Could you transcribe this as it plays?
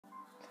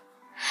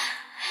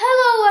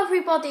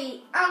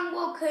everybody and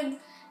welcome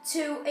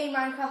to a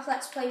Minecraft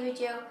Let's Play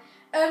video.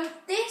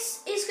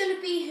 This is going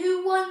to be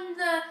who won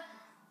the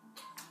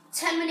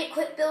 10-minute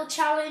quick build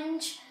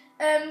challenge.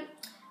 I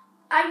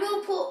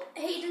will put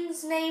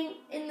Hayden's name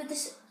in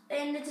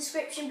the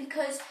description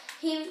because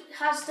he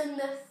has done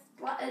the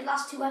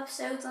last 2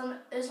 episodes on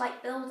us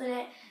building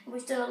it, and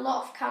we've done a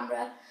lot off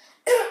camera.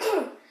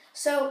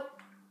 So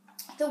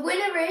the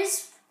winner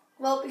is,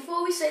 well,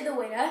 before we say the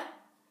winner,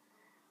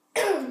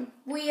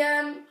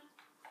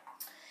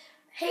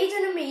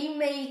 Hayden and me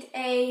made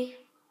a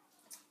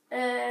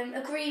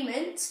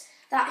agreement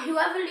that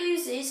whoever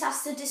loses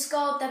has to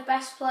discard their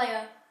best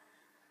player.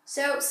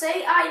 So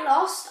say I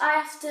lost, I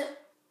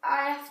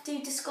have to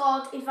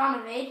discard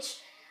Ivanovic,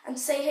 and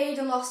say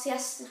Hayden lost, he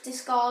has to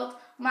discard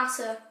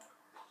Mata.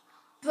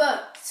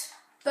 But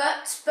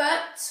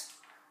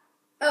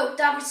oh,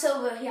 David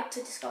Silva he had to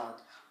discard.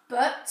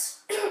 But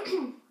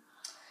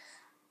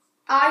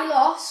I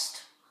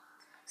lost,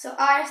 so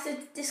I have to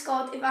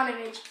discard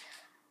Ivanovic.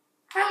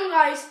 Hang on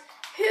guys,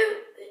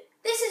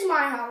 this is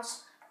my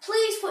house.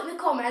 Please put in the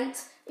comment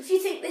if you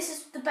think this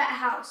is the better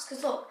house,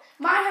 because look,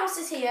 my house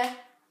is here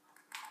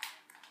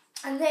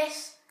and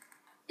this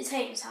is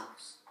Hayden's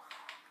house.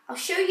 I'll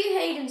show you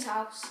Hayden's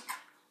house.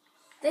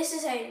 This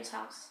is Hayden's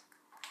house.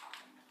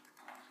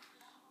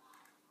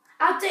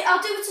 I'll do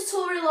a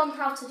tutorial on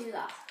how to do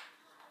that.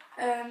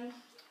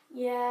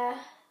 Yeah,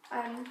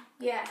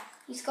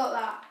 he's got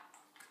that.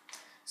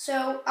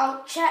 So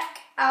I'll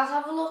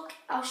have a look,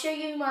 I'll show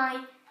you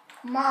my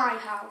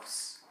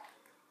house.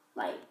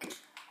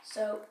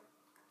 So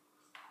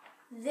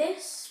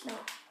this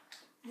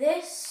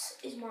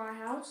is my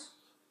house.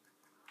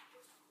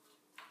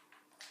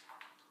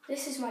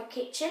 This is my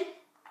kitchen.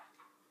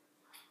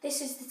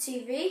 This is the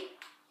TV.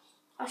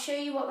 I'll show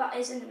you what that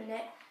is in a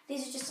minute.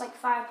 These are just like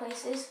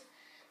fireplaces.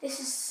 This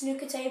is a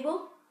snooker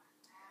table.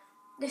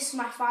 This is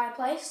my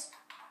fireplace.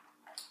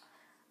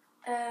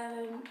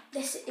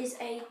 This is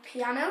a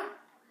piano.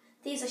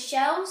 These are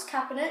shelves,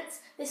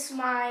 cabinets. This is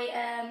my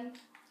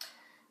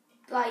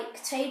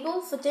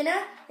table for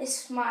dinner.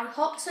 This is my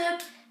hot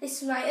tub.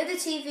 This is my other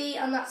TV,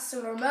 and that's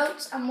the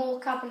remote, and more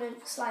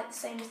cabinets like the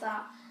same as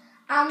that.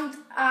 And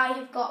I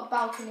have got a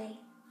balcony.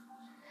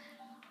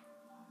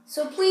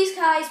 So please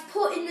guys,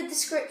 put in the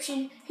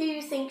description who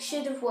you think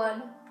should have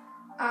won,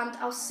 and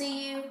I'll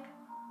see you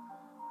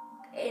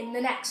in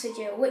the next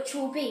video, which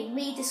will be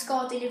me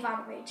discarding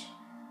Ivanovic.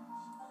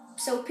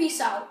 So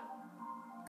peace out.